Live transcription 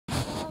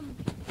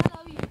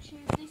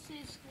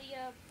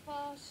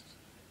first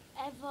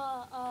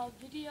ever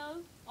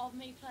video of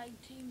me playing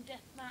Team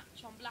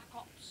Deathmatch on Black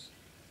Ops.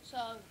 So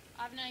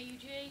I have an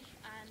AUG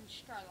and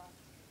Strela.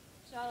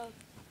 So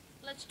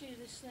let's do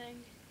this thing.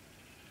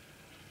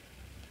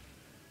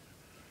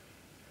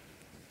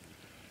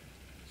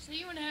 See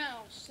you in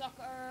hell,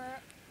 sucker.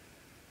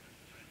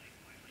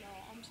 No,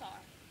 I'm sorry.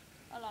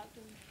 I liked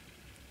him.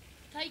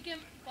 Take him,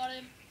 got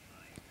him.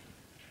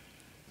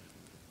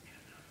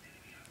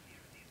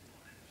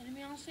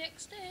 Enemy on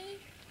 60.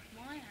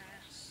 My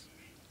ass.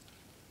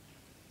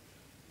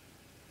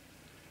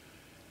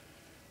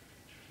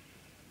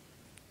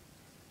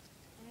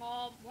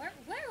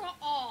 Where are,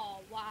 oh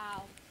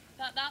wow.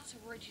 That's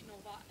original,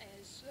 that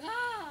is.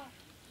 Ah!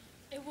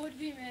 It would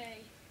be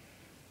me.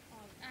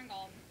 Oh, hang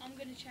on. I'm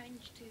gonna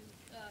change to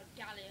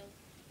Galil.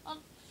 I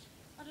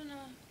don't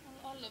know.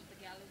 I love the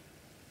Galil.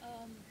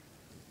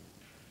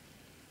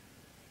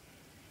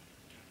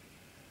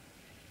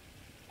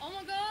 Oh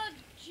my god,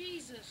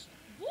 Jesus.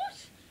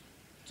 What?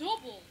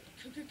 Double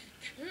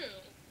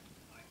kill.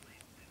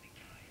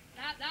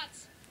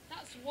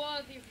 That's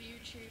worthy of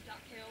YouTube,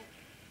 that kill.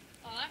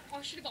 Oh,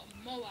 I should have got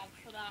Moab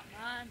for that,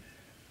 man.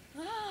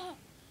 Ah,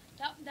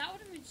 that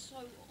would have been so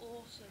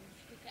awesome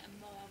if you could get a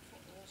Moab for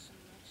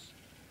awesomeness.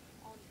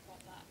 I would have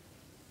got that.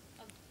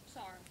 I'm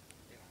sorry.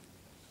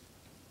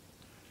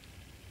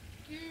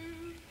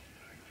 You.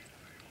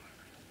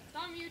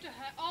 Damn you to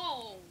hell.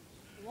 Oh,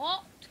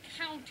 what?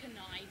 Counter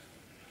knife?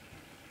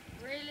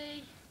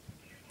 Really?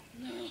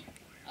 No.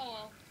 Oh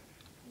well.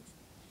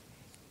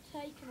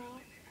 Take him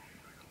out.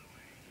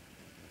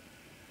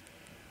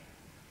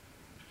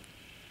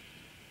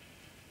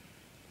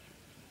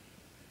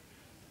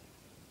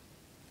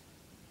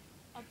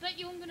 I bet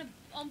you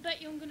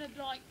I'm gonna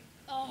like,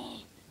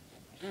 oh.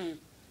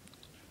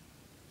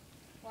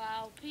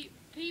 Wow,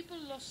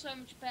 people are so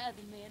much better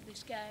than me at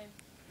this game.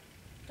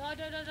 Die.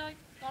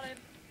 Got him.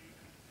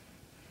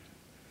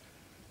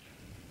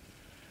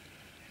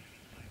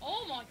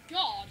 Oh my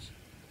god.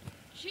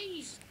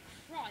 Jesus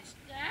Christ.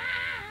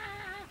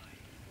 Ah!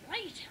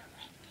 Wait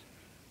up.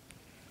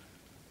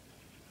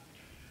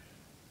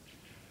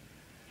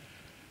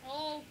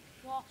 Oh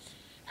god.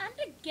 And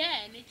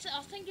again,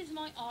 I think it's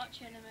my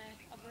arch enemy.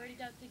 I really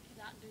don't think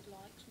that dude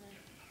likes me.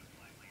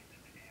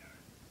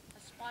 A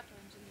spy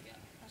plane's in the go.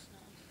 That's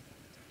nice.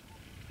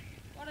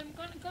 Got him,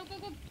 go.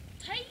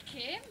 Take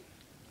him!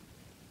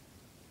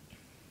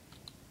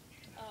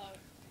 Oh.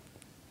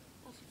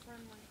 That's a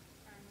friendly.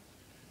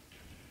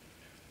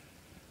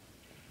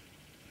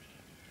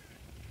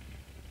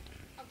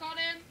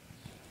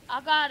 I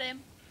got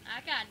him.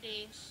 I got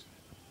this.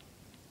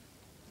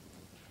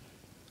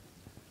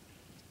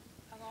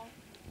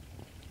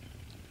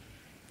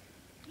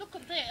 Look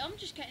at this. I'm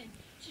just getting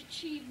to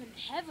achievement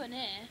heaven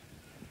here.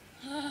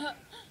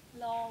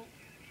 Lol.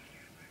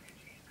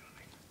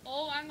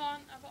 Oh, hang on.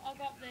 I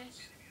got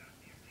this.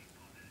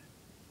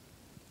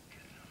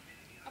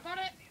 I got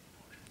it.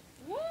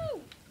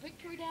 Woo!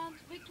 Victory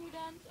dance.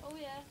 Oh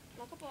yeah.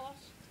 Like a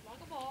boss. Oh,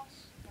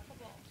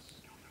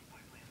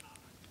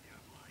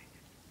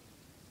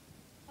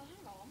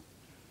 hang on.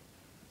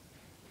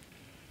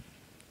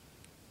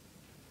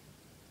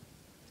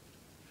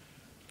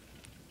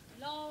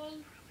 Lol.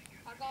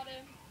 I got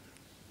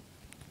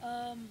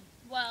him.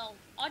 Well,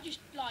 I just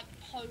like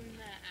pwn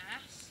their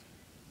ass.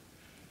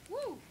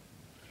 Woo!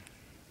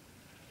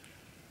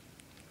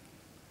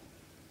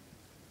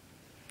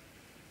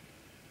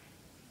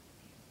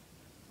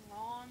 Come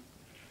on.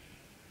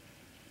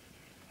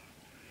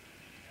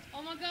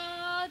 Oh my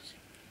god!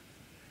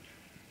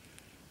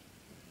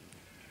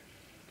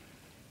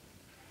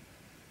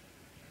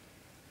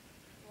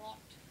 What?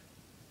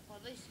 Well,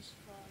 this is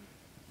fun.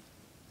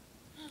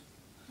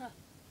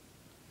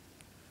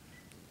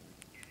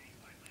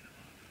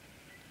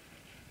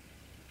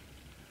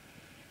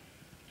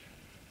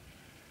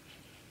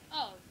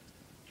 Oh.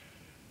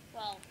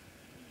 Well,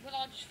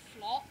 I just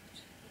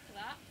flopped. Look at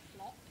that.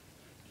 Flop.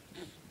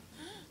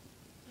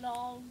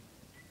 Lol.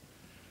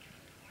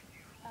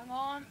 Hang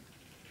on.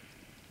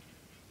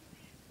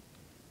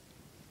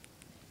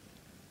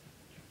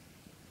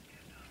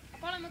 I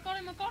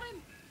got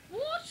him.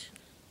 What?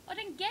 I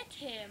didn't get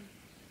him.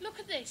 Look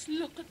at this.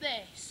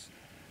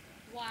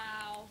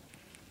 Wow.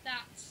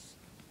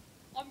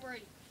 I'm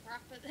really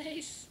crap at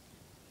this.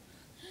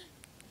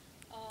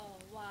 Oh,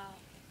 wow.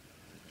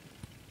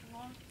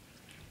 Come on.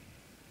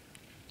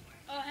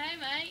 Oh, hey,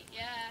 mate.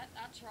 Yeah,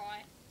 that's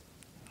right.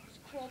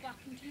 Just crawl back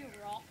into your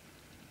rock.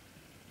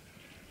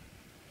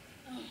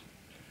 Oh.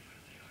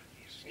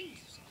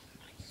 Jesus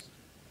Christ.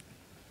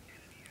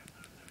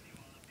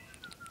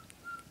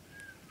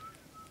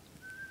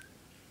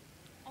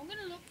 I'm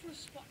gonna look for a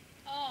spot.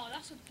 Oh,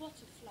 that's a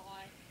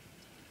butterfly.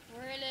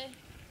 Really?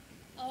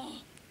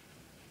 Oh.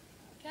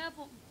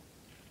 Careful.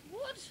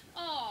 What?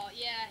 Oh,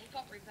 yeah, he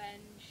got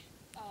revenge.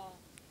 Oh.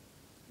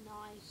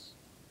 Nice.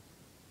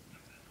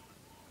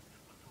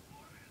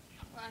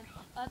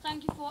 Right.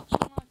 Thank you for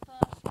watching.